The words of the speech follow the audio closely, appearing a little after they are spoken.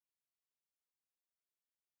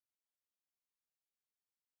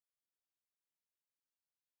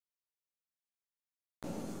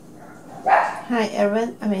Hi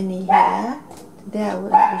everyone, I'm Annie here. Today I would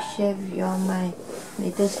like to share with you all my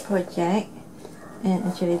latest project, and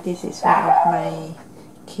actually this is one of my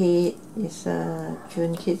kit. It's a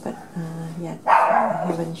June kit, but yeah, I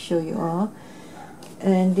haven't shown you all.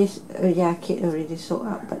 And this kit already sold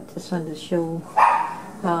out, but just want to show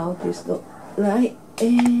how this look like.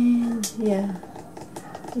 And yeah,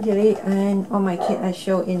 actually, and all my kit I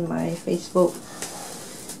show in my Facebook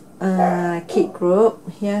kit group.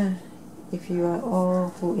 Yeah, if you are all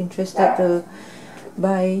who interested to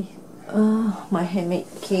buy my handmade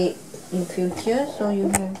kit in future, so you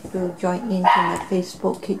have to join into my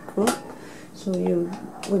Facebook kit group, so you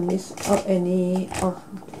won't miss out any of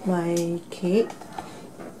my kit.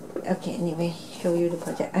 Okay, anyway, show you the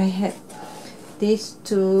project. I had these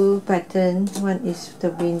two patterns. One is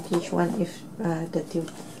the vintage, one is the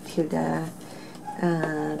Tilda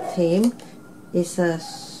theme. It's a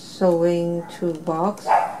sewing toolbox.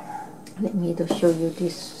 Let me to show you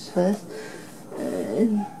this first.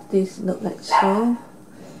 This look like so,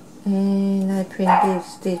 and I print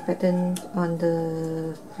this pattern on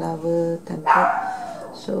the flower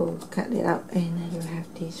template. So cut it out, and you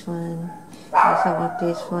have this one. And some of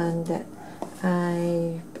this one that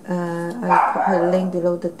I put her link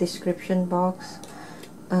below the description box.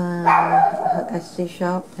 Her Etsy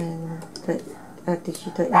shop and the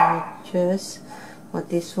digital images for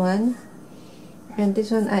this one. And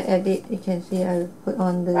this one I edit, you can see I put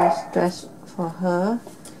on this dress for her,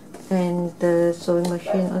 and the sewing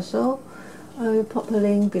machine also. I will pop a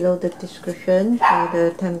link below the description for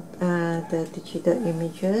the digital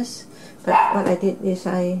images. But what I did is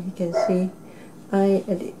you can see I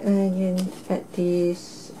can add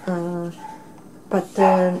this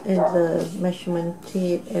button and the measurement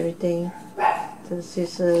tape, everything, the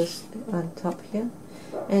scissors on top here,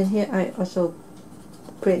 and here I also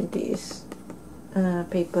print this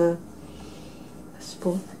paper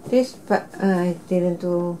spoon. This, but I didn't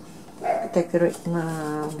do decorate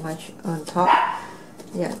much on top.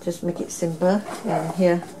 Yeah, just make it simple. And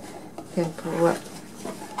here you can pull up,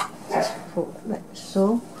 just pull like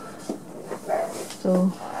so.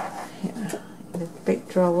 So yeah, the big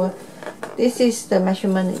drawer. This is the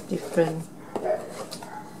measurement is different.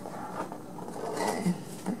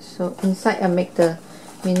 So inside I make the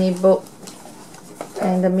mini book.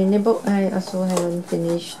 And the mini book I also haven't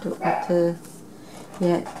finished to alter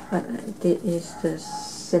yet. What I did is the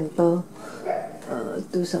simple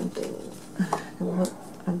do something. The work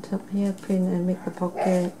on top here, print and make a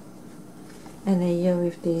pocket, and layer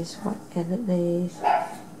with this white added lace.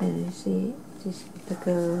 And you see this the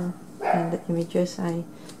girl and the images. I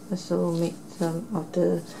also make some of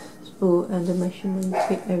the spool and the measurement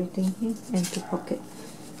tape, everything here, and the pocket.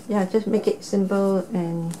 Yeah, just make it simple.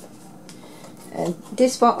 And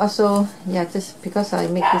this box also, yeah, just because I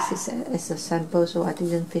make this as a sample, so I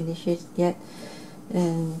didn't finish it yet.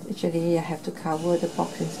 And actually I have to cover the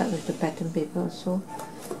box inside with the pattern paper also.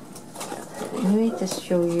 Anyway, just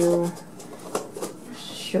show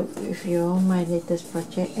with you my latest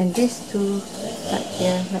project. And these two right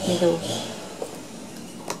here, let me do.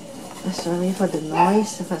 Sorry for the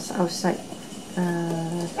noise, I was outside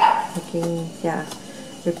making, yeah,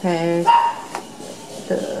 repair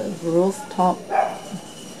the rooftop.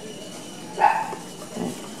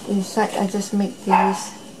 And inside I just make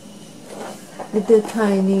these little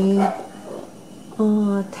tiny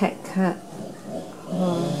tag card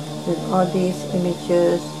with all these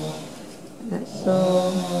images, like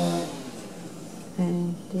so.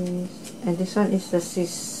 And this one is the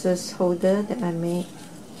scissors holder that I made,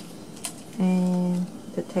 and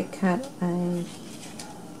the tag card I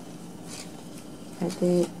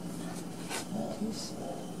did this,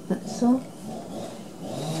 like so.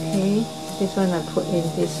 Okay, this one I put in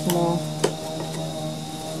this small.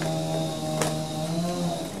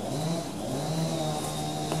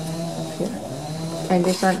 Okay. And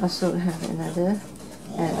this one also have another,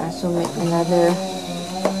 and I also make another.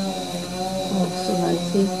 Oh, so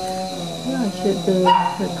noisy. Yeah, I should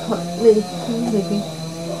record later maybe.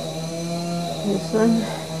 This one,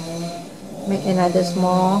 make another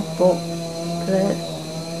small booklet.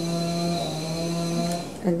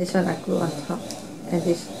 And this one I glue on top, and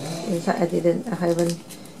this inside I haven't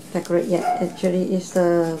decorate yet. Actually is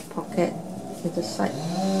the pocket at the side.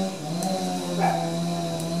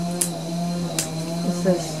 This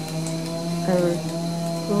is I will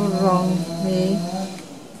go wrong way.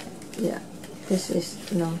 Yeah, this is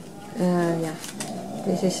yeah,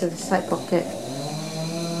 this is the side pocket.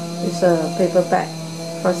 It's a paper bag,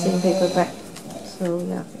 crossing paper bag. So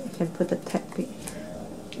yeah, you can put the tag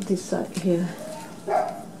this side here.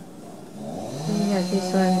 Yeah,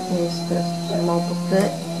 this one is the small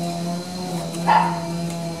booklet.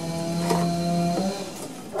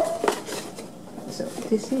 So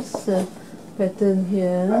this is the pattern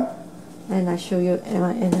here, and I show you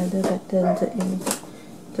another pattern,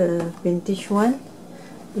 the vintage one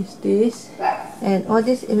is this, and all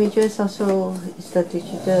these images also is the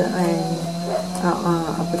digital, and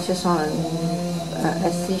I purchased on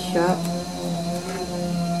Etsy shop.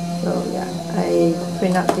 So yeah, I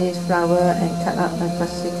print out this flower and cut out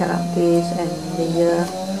this and layer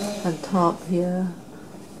on top here.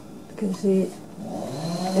 You can see it,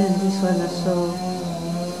 and this one also,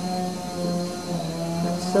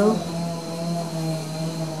 like so.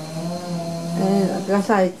 And because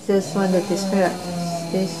I just want to display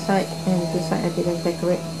this side and this side, I didn't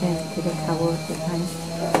decorate and didn't cover behind.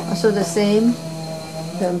 Also the same,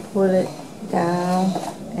 then pull it down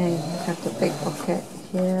and have the back pocket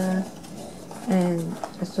here, and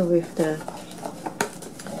also with the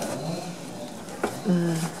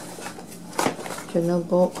journal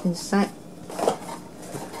book inside.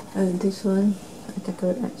 And this one I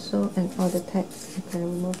decorate like so, and all the tags, you can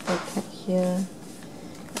remove the tag here.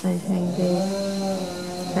 I hang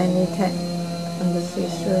this tiny tag on the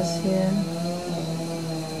scissors here,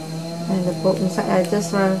 and the book inside. I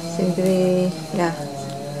just want simply, yeah,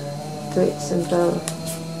 do it simple.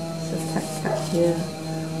 So tag cut here,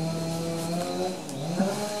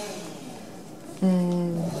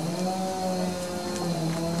 and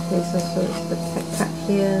this also is the tag cut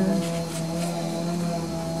here.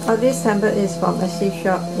 All this sample is from Etsy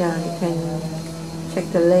shop. Yeah, you can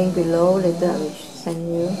check the link below. Later I will send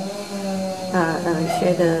you. I will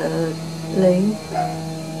share the link.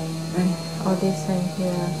 And all this hang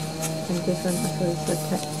here, and this one also is the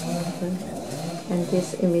tag, and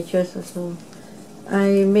these images also.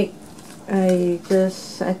 I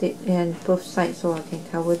just edit and both sides so I can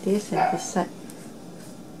cover this and this side.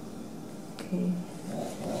 Okay.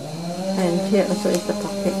 And here also is the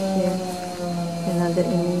pocket here. Another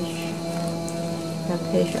image, a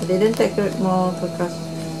page. I didn't decorate more because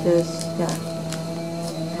just, yeah,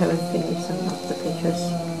 I haven't finished some of the pages.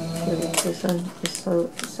 This one is also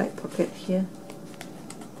side pocket here.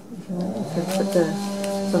 If you want, you can put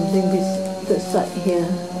something with the side here.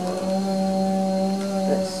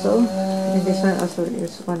 Like so. And this one also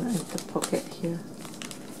is one at the pocket here.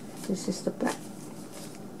 This is the back.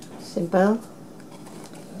 Simple.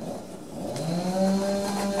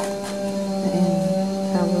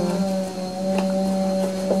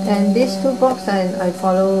 And these two boxes, I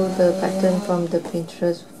follow the pattern from the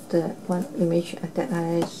Pinterest, the one image that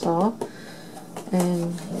I saw,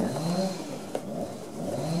 and yeah.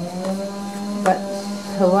 But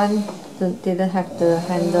her one didn't have the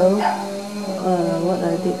handle. What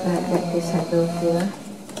I did, I got this handle here.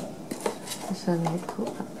 This one I put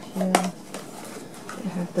up here. I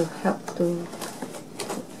have to help to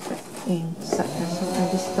put back inside. So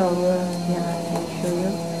this cover, yeah, I can show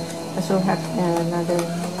you. I also have another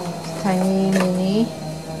tiny mini.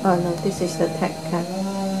 Oh no, this is the tag cut.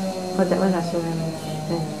 Oh, that one also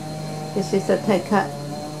have. This is the tag cut.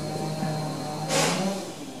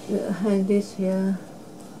 Behind this here,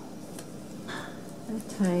 I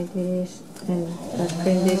tie this and I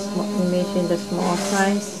print this image in the small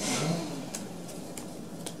size.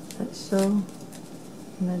 Like so.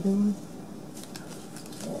 Another one.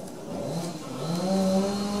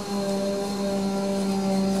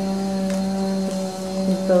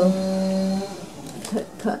 Simple.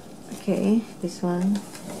 Cut. Okay, this one.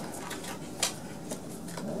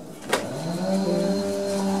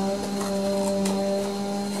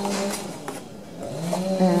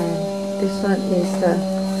 And this one is the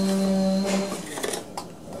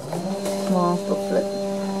small booklet.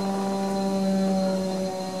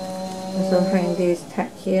 So hang this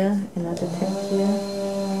tag here, another tag here,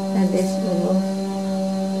 and this remove.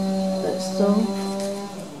 Like so.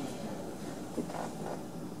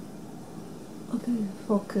 Okay,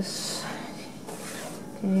 focus.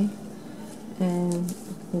 Okay, and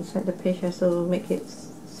inside the page I also make it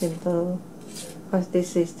simple, because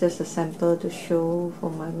this is just a sample to show for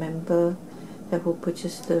my member that who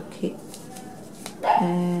purchased the kit.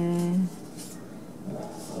 And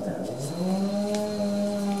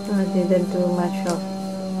I didn't do much of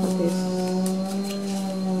this.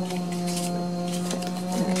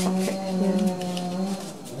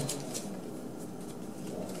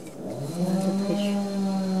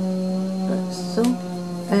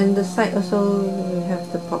 And the side also we have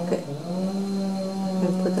the pocket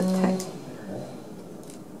and put the tag.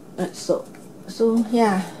 So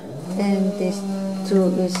yeah, and this too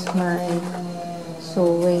is my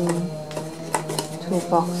sewing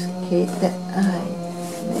toolbox kit that I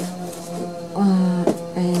made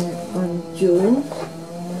and on June.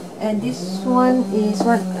 And And this one is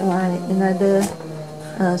another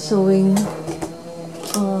sewing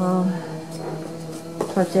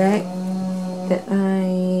project that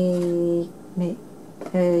I made.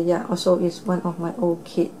 Yeah, also is one of my old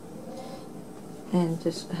kit. And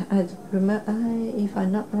just I remember, if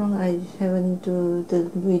I'm not wrong, I haven't do the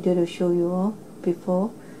video to show you all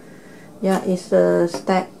before. Yeah, it's a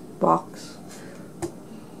stack box.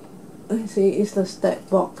 See, it's the stack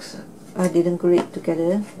box. I didn't glue it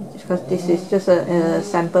together because this is just a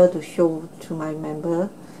sample to show to my member.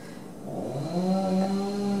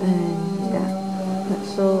 And yeah,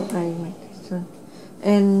 so I make this one.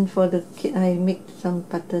 And for the kit, I make some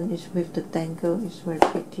pattern is with the tangle. It's very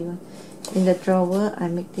pretty one. In the drawer, I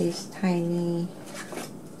make this tiny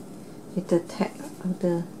with the tag of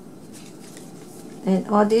the, and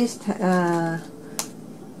all these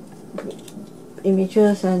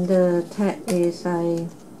images and the tag is I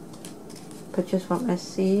purchased from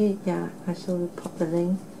Etsy. Yeah, I will pop the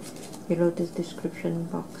link below this description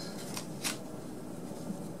box.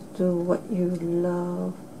 Do what you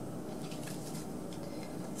love.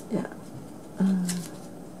 Yeah.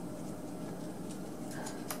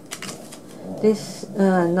 This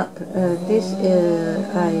I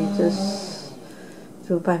just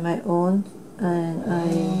do by my own, and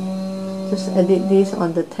I just edit this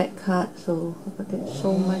on the tag card. So there's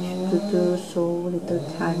so much to do, so little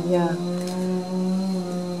time. Yeah,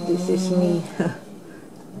 this is me.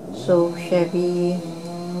 So shabby,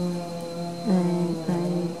 and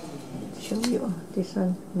I show you this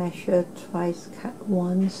one. Measure twice, cut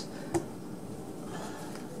once.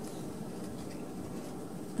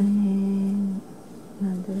 And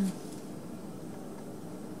another,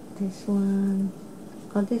 this one.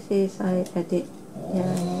 Oh, this is I edit.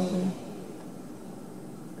 Yeah,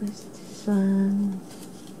 this one.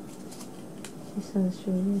 This one's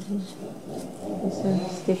really easy. This one,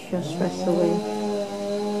 stitch your stress away.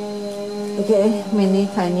 Okay, mini,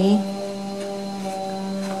 tiny.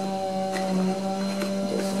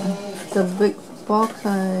 This one. The big box,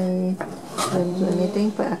 I didn't do anything,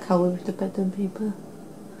 but I cover with the pattern paper.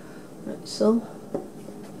 Right, so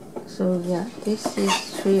yeah, this is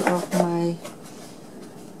 3 of my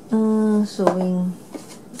sewing.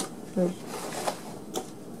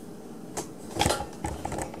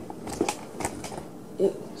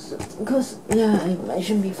 Because yeah, I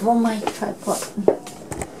mentioned before, my tripod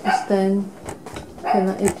stand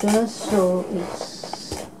cannot adjust, so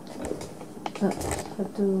it's have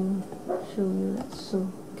to show you that. So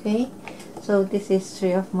okay, so this is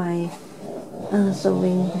 3 of my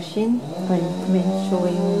sewing machine,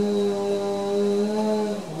 sewing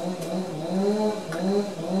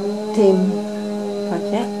team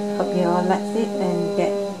project. Hope you all liked it and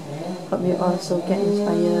hope you also get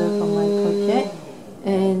inspired from my project.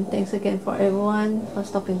 And thanks again for everyone for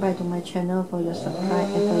stopping by to my channel, for your subscribe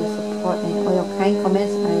and for your support and all your kind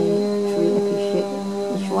comments. I truly appreciate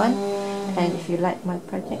each one. And if you like my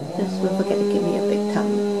project, just don't forget to give me a big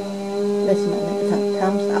thumbs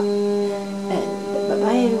up. And bye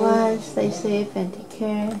bye everyone, stay safe and take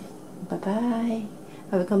care. Bye bye.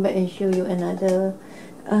 I will come back and show you another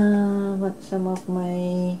some of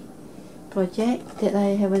my project that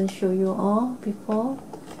I haven't shown you all before.